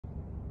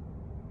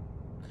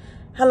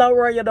Hello,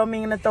 Royal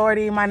Dominion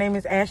Authority. My name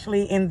is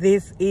Ashley, and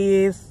this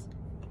is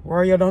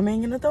Royal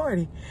Dominion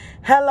Authority.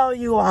 Hello,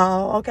 you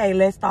all. Okay,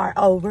 let's start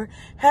over.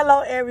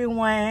 Hello,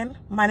 everyone.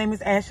 My name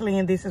is Ashley,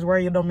 and this is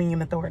Royal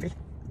Dominion Authority.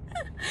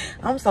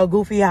 I'm so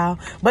goofy, y'all.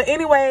 But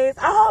anyways,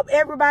 I hope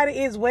everybody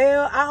is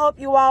well. I hope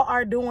you all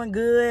are doing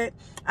good.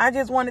 I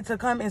just wanted to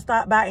come and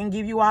stop by and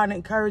give you all an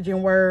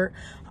encouraging word.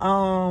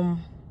 I'm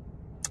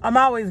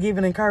always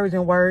giving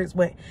encouraging words,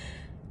 but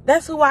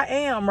that's who I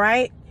am,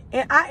 right?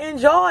 And I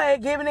enjoy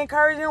giving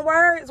encouraging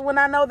words when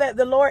I know that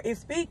the Lord is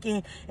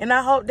speaking. And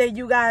I hope that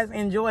you guys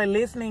enjoy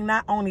listening,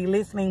 not only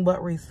listening,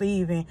 but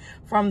receiving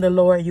from the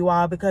Lord, you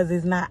all, because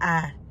it's not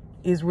I,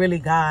 it's really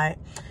God.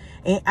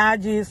 And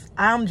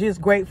I'm just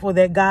grateful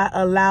that God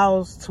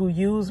allows to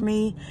use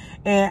me,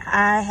 and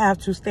I have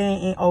to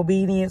stand in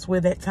obedience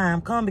when that time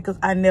comes, because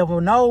I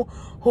never know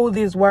who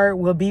this word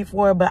will be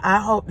for. But I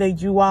hope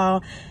that you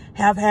all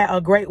have had a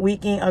great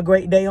weekend, a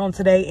great day on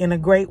today, and a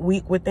great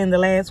week within the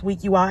last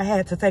week. You all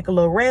had to take a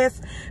little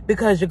rest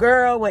because your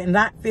girl was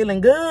not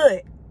feeling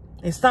good.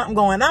 There's something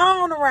going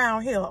on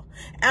around here.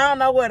 I don't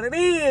know what it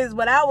is,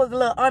 but I was a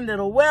little under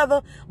the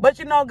weather. But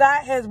you know,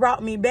 God has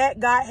brought me back.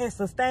 God has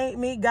sustained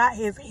me. God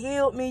has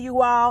healed me,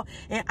 you all.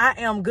 And I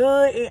am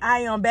good, and I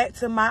am back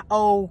to my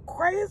old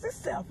crazy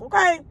self,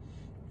 okay?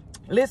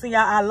 Listen,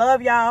 y'all, I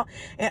love y'all.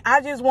 And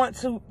I just want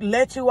to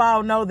let you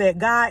all know that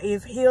God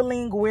is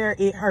healing where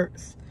it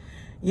hurts.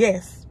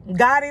 Yes,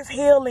 God is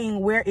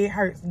healing where it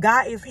hurts.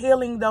 God is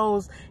healing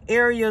those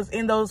areas,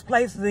 in those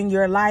places in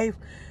your life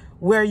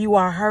where you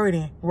are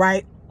hurting,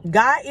 right?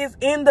 God is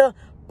in the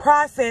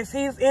process.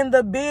 He's in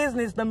the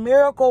business, the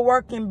miracle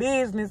working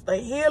business, the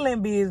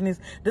healing business,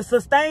 the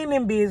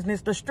sustaining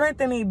business, the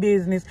strengthening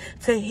business,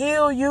 to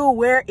heal you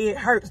where it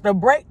hurts, the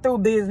breakthrough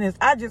business.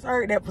 I just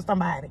heard that for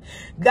somebody.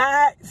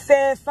 God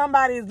says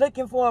somebody is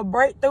looking for a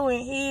breakthrough,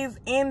 and he's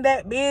in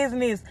that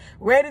business,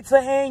 ready to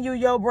hand you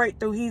your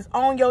breakthrough. He's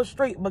on your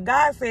street. But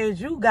God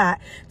says you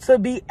got to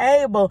be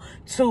able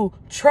to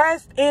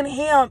trust in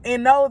him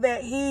and know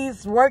that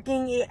he's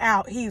working it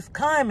out. He's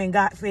coming.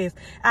 God says,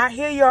 I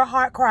hear your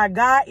heart cry.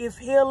 God is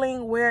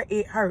healing where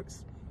it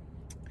hurts.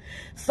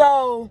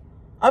 So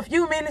a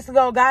few minutes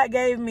ago, God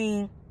gave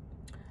me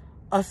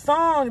a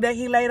song that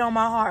he laid on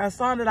my heart, a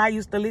song that I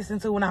used to listen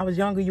to when I was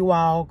younger, you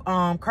all.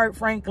 Kirk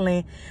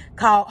Franklin,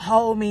 called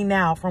Hold Me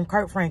Now, from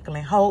Kirk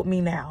Franklin. Hold Me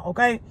Now,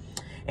 okay?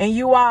 And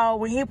you all,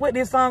 when he put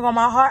this song on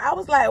my heart, I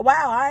was like,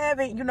 wow, I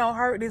haven't,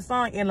 heard this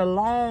song in a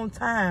long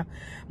time.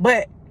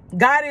 But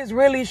God is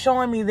really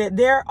showing me that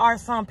there are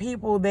some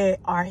people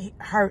that are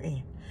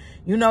hurting.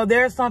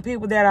 There are some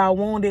people that are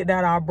wounded,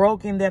 that are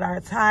broken, that are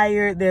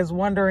tired, that's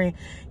wondering,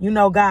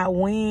 God,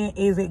 when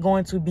is it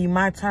going to be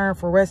my turn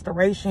for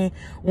restoration?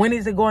 When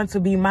is it going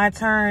to be my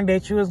turn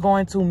that you is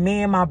going to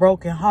mend my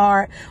broken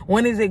heart?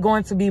 When is it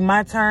going to be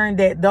my turn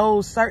that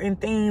those certain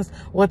things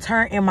will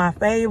turn in my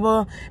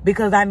favor?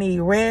 Because I need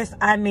rest.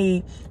 I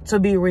need to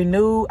be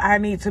renewed. I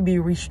need to be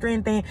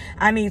re-strengthened.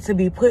 I need to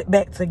be put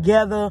back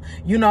together.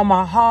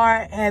 My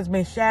heart has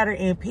been shattered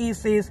in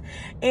pieces.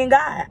 And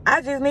God,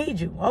 I just need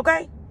you,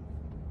 okay?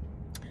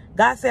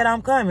 God said,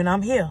 I'm coming.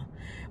 I'm here.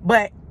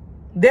 But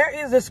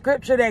there is a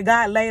scripture that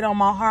God laid on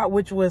my heart,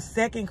 which was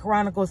 2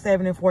 Chronicles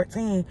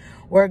 7:14,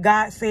 where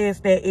God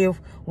says that if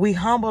we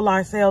humble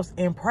ourselves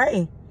and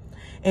pray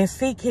and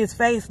seek his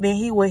face, then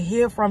he will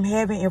hear from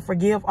heaven and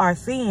forgive our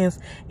sins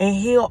and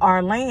heal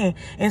our land.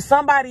 And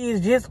somebody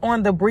is just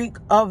on the brink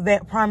of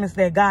that promise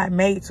that God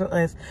made to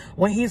us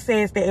when he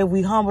says that if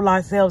we humble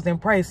ourselves and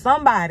pray.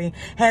 Somebody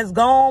has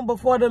gone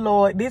before the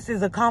Lord. This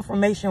is a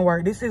confirmation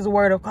word. This is a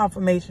word of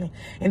confirmation.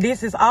 And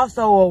this is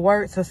also a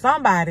word to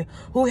somebody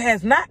who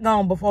has not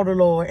gone before the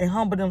Lord and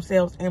humbled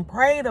themselves and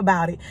prayed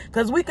about it.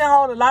 Because we can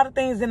hold a lot of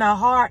things in our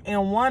heart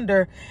and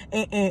wonder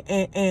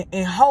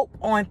and hope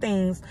on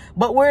things,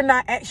 but we're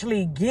not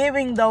actually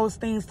giving those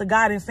things to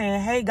God and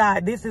saying, hey,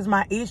 God, this is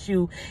my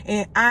issue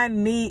and I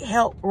need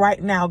help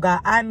right now, God.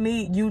 I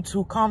need you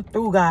to come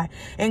through, God.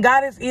 And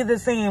God is either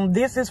saying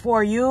this is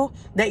for you,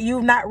 that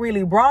you've not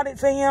really brought it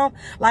to him,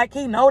 like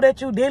he know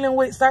that you're dealing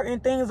with certain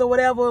things or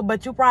whatever,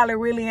 but you probably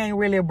really ain't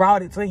really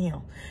brought it to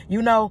him,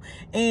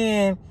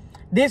 and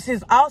this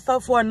is also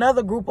for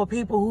another group of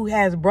people who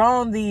has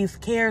brought these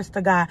cares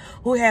to God,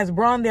 who has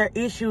brought their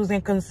issues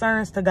and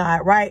concerns to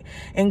God, right?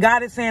 And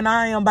God is saying,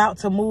 I am about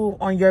to move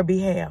on your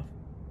behalf.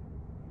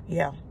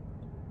 Yeah.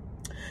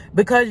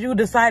 Because you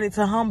decided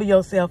to humble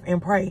yourself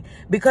and pray.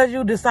 Because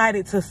you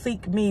decided to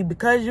seek me.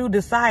 Because you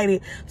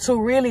decided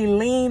to really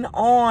lean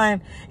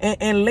on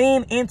and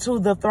lean into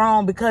the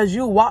throne. Because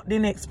you walked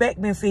in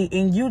expectancy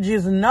and you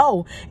just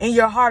know in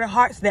your heart of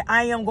hearts that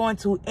I am going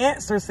to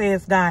answer,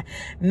 says God.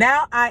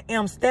 Now I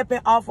am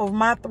stepping off of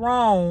my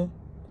throne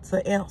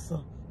to answer.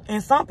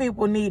 And some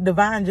people need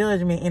divine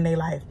judgment in their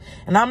life.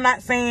 And I'm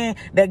not saying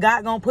that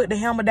God gonna put the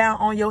hammer down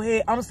on your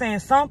head. I'm saying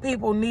some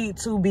people need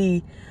to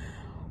be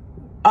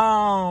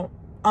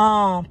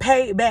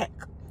paid back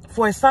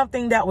for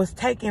something that was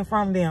taken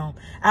from them.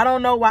 I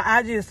don't know why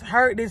I just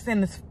heard this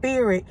in the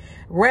spirit,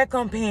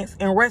 recompense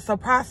and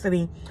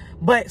reciprocity.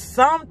 But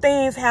some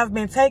things have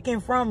been taken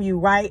from you,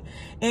 right?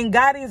 And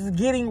God is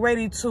getting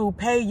ready to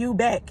pay you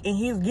back. And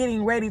he's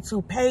getting ready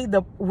to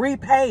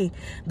repay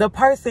the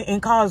person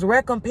and cause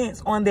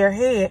recompense on their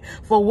head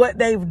for what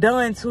they've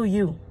done to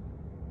you.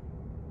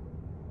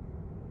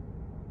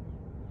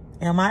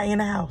 Am I in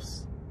the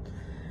house?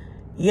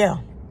 Yeah.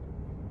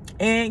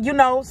 And, you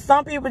know,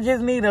 some people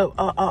just need a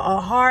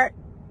heart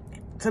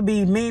to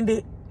be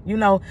mended. You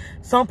know,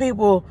 some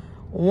people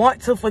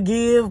want to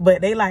forgive,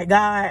 but they like,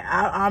 God,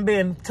 I've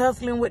been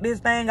tussling with this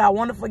thing. I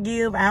want to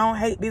forgive. I don't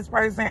hate this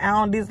person. I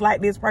don't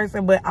dislike this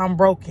person, but I'm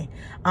broken.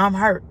 I'm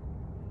hurt.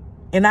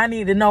 And I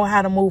need to know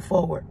how to move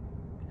forward.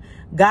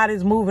 God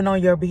is moving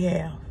on your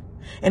behalf.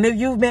 And if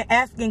you've been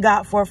asking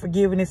God for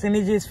forgiveness and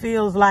it just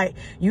feels like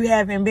you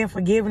haven't been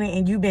forgiven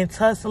and you've been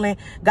tussling,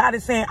 God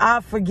is saying,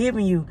 I've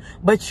forgiven you,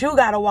 but you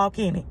got to walk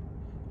in it.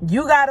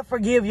 You got to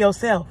forgive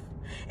yourself.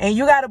 And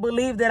you got to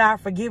believe that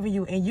I've forgiven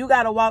you, and you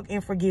got to walk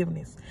in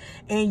forgiveness.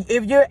 And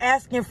if you're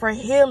asking for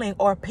healing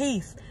or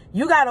peace,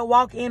 you got to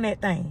walk in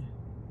that thing.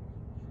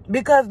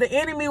 Because the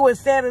enemy would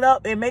set it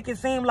up and make it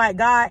seem like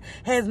God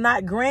has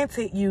not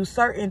granted you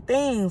certain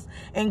things.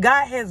 And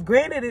God has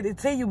granted it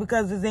to you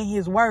because it's in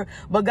his word.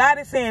 But God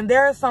is saying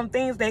there are some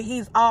things that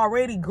he's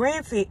already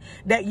granted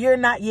that you're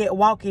not yet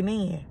walking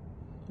in.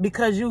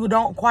 Because you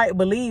don't quite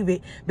believe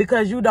it.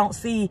 Because you don't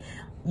see,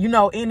 you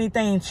know,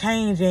 anything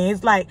changing.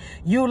 It's like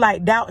you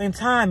like doubting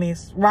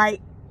Thomas,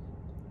 right?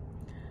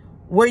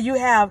 Where you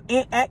have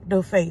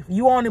inactive faith.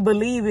 You only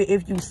believe it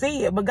if you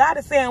see it. But God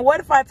is saying, what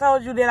if I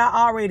told you that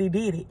I already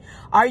did it?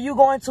 Are you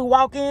going to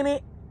walk in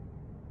it?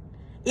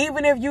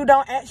 Even if you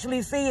don't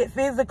actually see it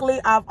physically,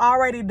 I've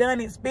already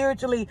done it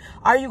spiritually.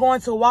 Are you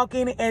going to walk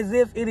in it as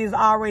if it is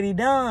already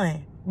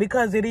done?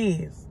 Because it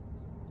is.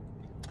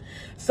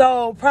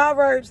 So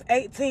Proverbs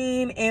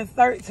 18 and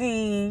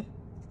 13.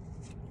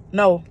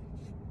 No.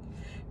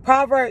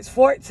 Proverbs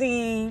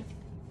 14.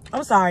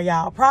 I'm sorry,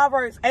 y'all.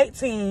 Proverbs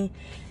 18,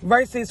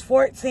 verses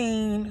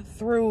 14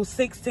 through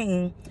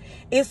 16.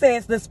 It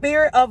says, the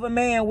spirit of a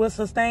man will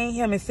sustain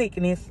him in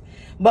sickness,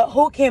 but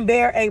who can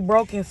bear a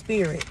broken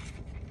spirit?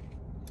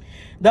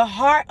 The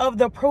heart of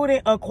the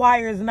prudent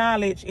acquires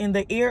knowledge, and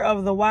the ear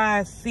of the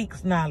wise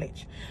seeks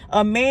knowledge.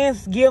 A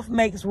man's gift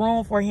makes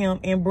room for him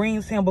and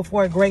brings him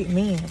before great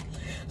men.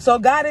 So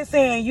God is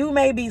saying you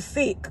may be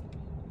sick,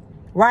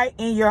 right,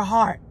 in your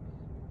heart.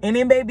 And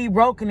it may be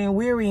broken and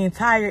weary and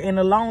tired and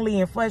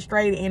lonely and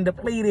frustrated and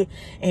depleted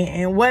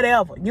and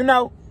whatever. You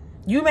know,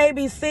 you may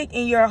be sick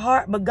in your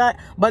heart, but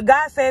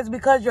God says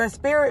because your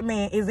spirit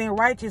man is in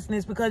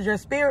righteousness, because your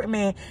spirit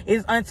man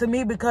is unto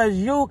me, because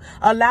you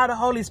allow the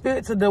Holy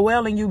Spirit to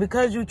dwell in you,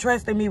 because you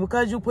trust in me,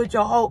 because you put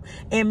your hope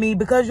in me,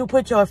 because you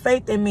put your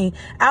faith in me,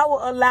 I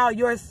will allow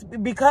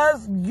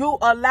because you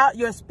allowed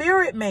your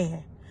spirit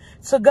man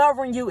to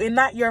govern you and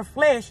not your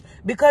flesh,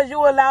 because you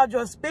allowed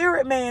your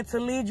spirit man to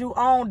lead you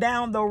on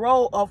down the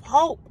road of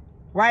hope,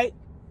 right?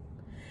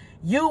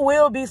 You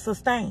will be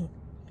sustained.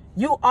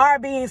 You are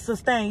being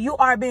sustained. You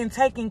are being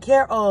taken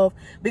care of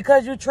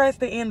because you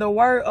trusted in the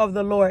word of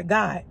the Lord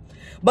God.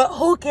 But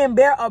who can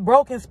bear a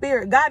broken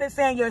spirit? God is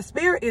saying your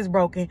spirit is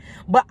broken,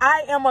 but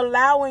I am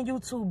allowing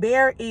you to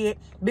bear it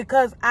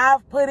because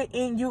I've put it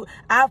in you.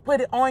 I've put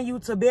it on you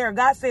to bear.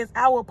 God says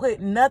I will put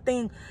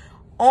nothing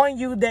on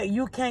you that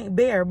you can't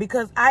bear,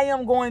 because I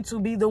am going to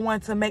be the one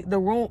to make the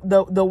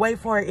way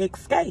for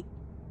escape.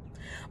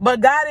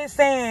 But God is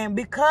saying,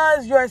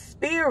 because your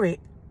spirit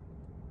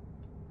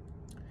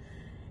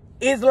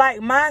is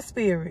like my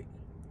spirit,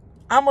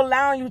 I'm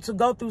allowing you to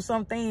go through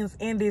some things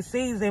in this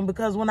season,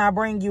 because when I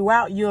bring you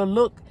out, you'll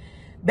look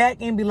back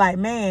and be like,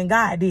 man,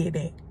 God did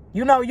that.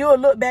 You know, you'll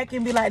look back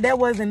and be like, that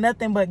wasn't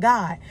nothing but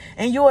God.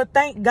 And you will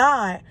thank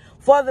God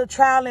for the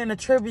trial and the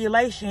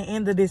tribulation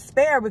and the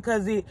despair,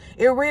 because it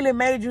really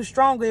made you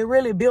stronger. It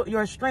really built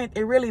your strength.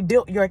 It really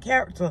built your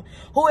character.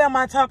 Who am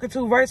I talking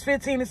to? Verse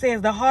 15, it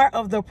says, the heart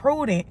of the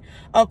prudent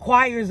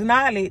acquires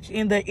knowledge,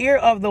 and the ear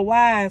of the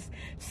wise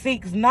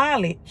seeks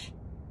knowledge.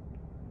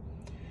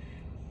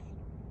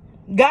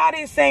 God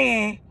is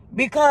saying,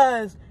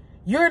 because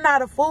you're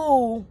not a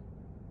fool,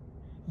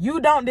 you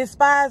don't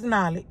despise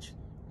knowledge.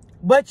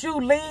 But you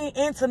lean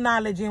into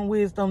knowledge and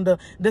wisdom,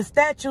 the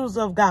statutes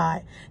of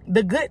God,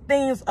 the good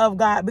things of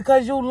God,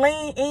 because you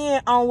lean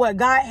in on what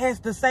God has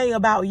to say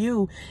about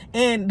you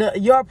and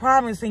your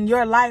promise in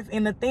your life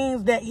and the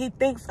things that he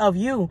thinks of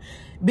you.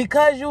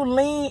 Because you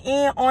lean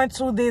in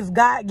onto this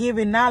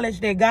God-given knowledge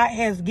that God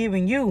has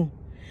given you,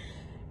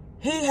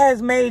 he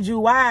has made you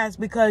wise,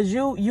 because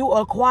you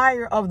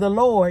acquire of the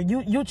Lord.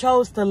 You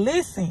chose to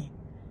listen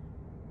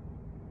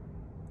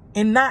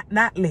and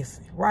not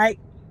listen, right?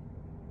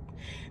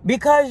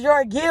 Because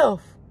your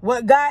gift,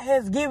 what God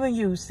has given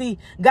you. See,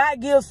 God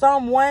gives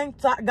some 1,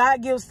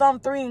 God gives some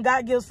 3, and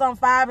God gives some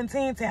 5 and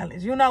 10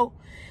 talents, you know.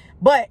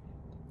 But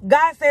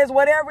God says,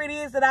 whatever it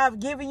is that I've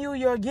given you,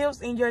 your gifts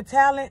and your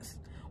talents,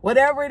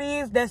 whatever it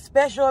is that's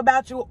special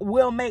about you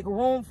will make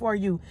room for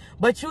you.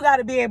 But you got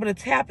to be able to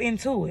tap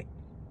into it.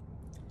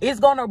 It's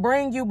going to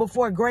bring you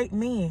before great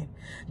men.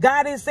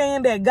 God is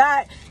saying that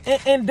God,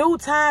 in due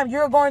time,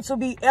 you're going to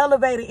be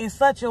elevated in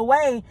such a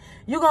way.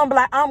 You're going to be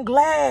like, I'm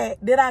glad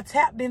that I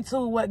tapped into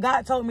what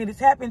God told me to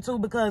tap into,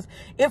 because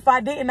if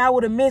I didn't, I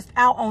would have missed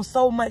out on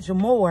so much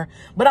more.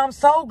 But I'm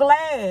so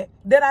glad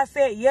that I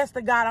said yes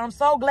to God. I'm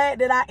so glad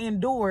that I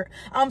endured.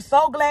 I'm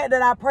so glad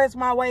that I pressed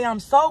my way. I'm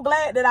so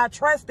glad that I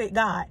trusted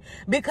God,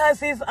 because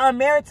his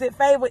unmerited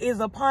favor is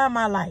upon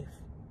my life.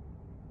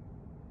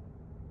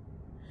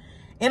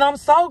 And I'm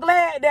so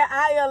glad that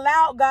I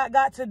allowed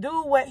God to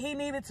do what he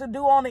needed to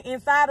do on the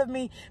inside of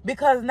me,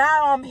 because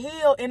now I'm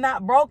healed and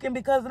not broken,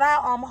 because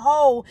now I'm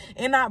whole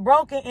and not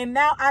broken. And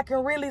now I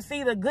can really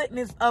see the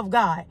goodness of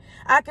God.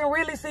 I can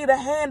really see the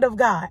hand of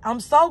God.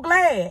 I'm so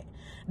glad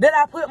that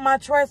I put my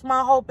trust,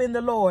 my hope in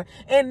the Lord.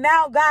 And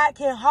now God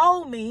can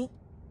hold me,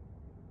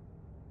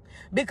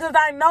 because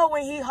I know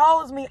when he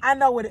holds me, I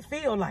know what it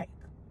feels like.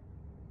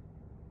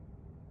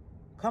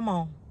 Come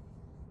on.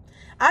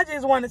 I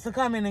just wanted to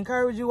come and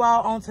encourage you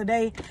all on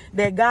today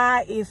that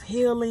God is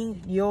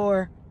healing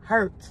your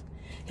hurt.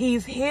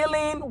 He's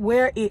healing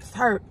where it's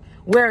hurt,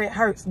 where it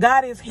hurts.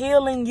 God is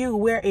healing you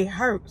where it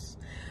hurts.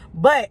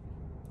 But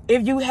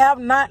if you have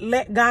not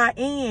let God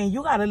in,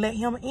 you got to let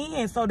him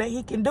in so that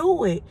he can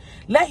do it.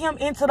 Let him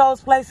into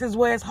those places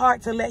where it's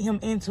hard to let him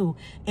into,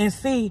 and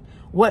see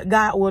what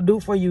God will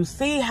do for you.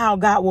 See how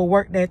God will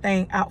work that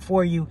thing out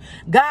for you.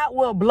 God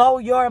will blow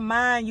your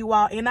mind, you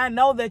all. And I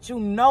know that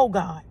you know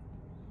God.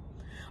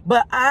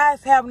 But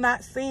eyes have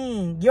not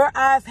seen, your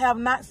eyes have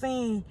not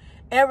seen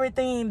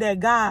everything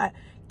that God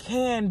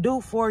can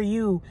do for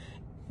you.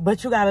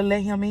 But you got to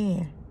let him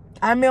in.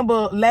 I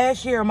remember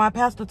last year, my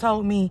pastor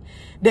told me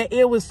that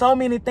it was so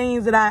many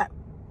things that I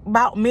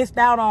about missed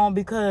out on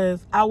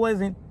because I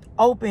wasn't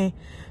open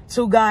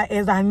to God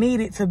as I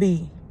needed to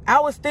be. I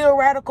was still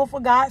radical for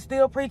God,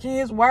 still preaching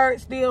his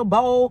word, still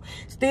bold,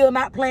 still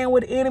not playing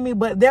with the enemy.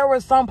 But there were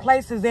some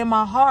places in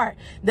my heart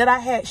that I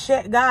had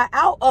shut God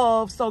out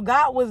of. So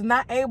God was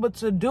not able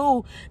to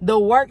do the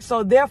work.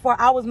 So therefore,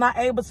 I was not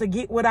able to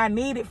get what I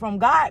needed from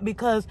God,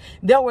 because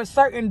there were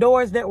certain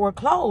doors that were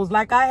closed.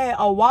 Like I had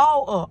a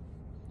wall up,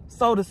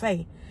 so to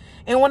say.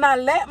 And when I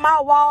let my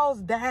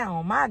walls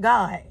down, my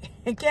God,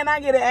 can I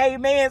get an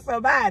amen,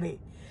 somebody?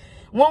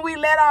 When we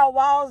let our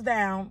walls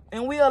down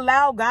and we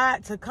allow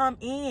God to come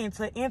in,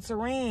 to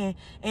enter in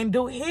and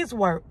do his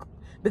work,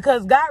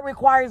 because God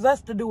requires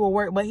us to do a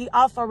work, but he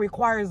also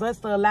requires us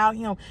to allow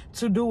him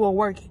to do a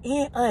work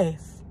in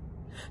us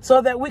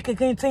so that we can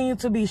continue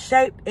to be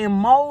shaped and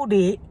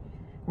molded,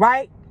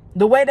 right?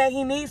 The way that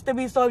he needs to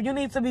be. So if you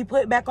need to be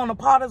put back on the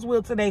potter's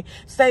wheel today,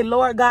 say,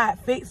 Lord God,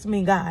 fix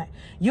me, God.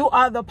 You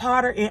are the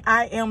potter and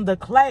I am the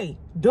clay.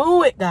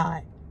 Do it,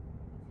 God.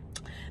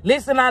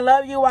 Listen, I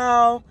love you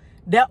all.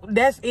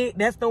 That's it.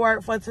 That's the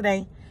word for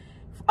today.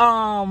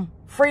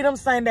 Freedom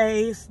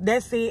Sundays.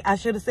 That's it. I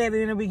should have said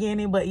it in the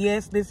beginning, but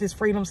yes, this is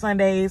Freedom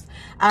Sundays.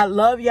 I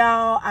love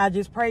y'all. I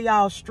just pray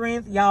y'all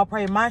strength. Y'all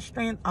pray my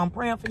strength. I'm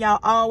praying for y'all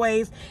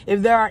always.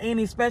 If there are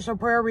any special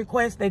prayer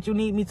requests that you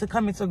need me to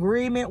come into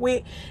agreement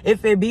with,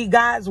 if it be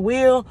God's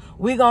will,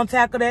 we gonna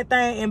tackle that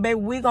thing, and baby,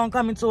 we gonna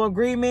come into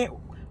agreement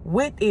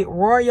with it.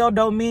 Royal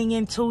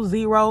Dominion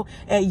 20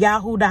 at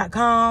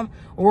yahoo.com.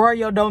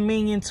 Royal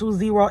Dominion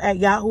 20 at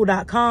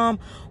yahoo.com.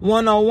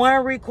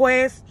 101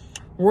 requests.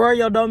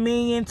 Royal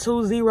Dominion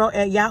 20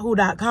 at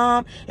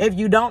yahoo.com. If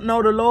you don't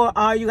know the Lord,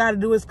 all you got to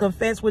do is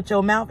confess with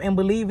your mouth and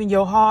believe in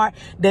your heart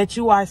that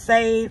you are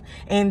saved.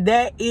 And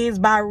that is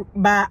by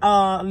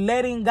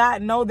letting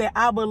God know that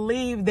I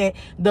believe that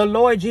the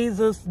Lord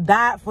Jesus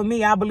died for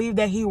me. I believe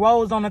that he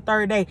rose on the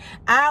third day.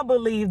 I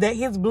believe that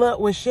his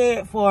blood was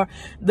shed for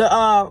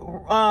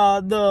the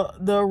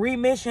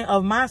remission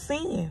of my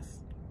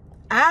sins.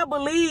 I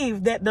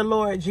believe that the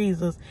Lord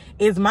Jesus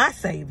is my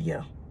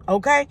Savior.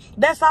 Okay,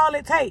 that's all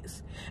it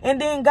takes. And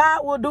then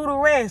God will do the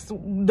rest.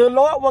 The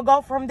Lord will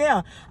go from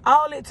there.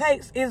 All it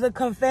takes is a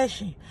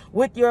confession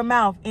with your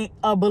mouth and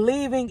a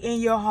believing in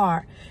your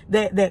heart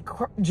that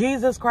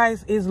Jesus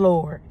Christ is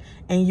Lord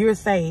and you're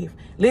saved.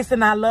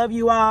 Listen, I love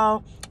you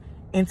all.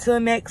 Until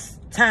next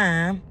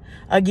time.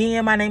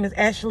 Again, my name is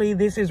Ashley.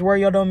 This is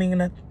Royal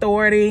Dominion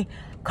Authority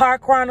Car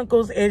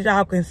Chronicles. As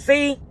y'all can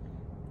see,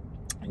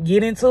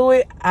 get into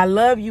it. I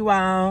love you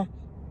all.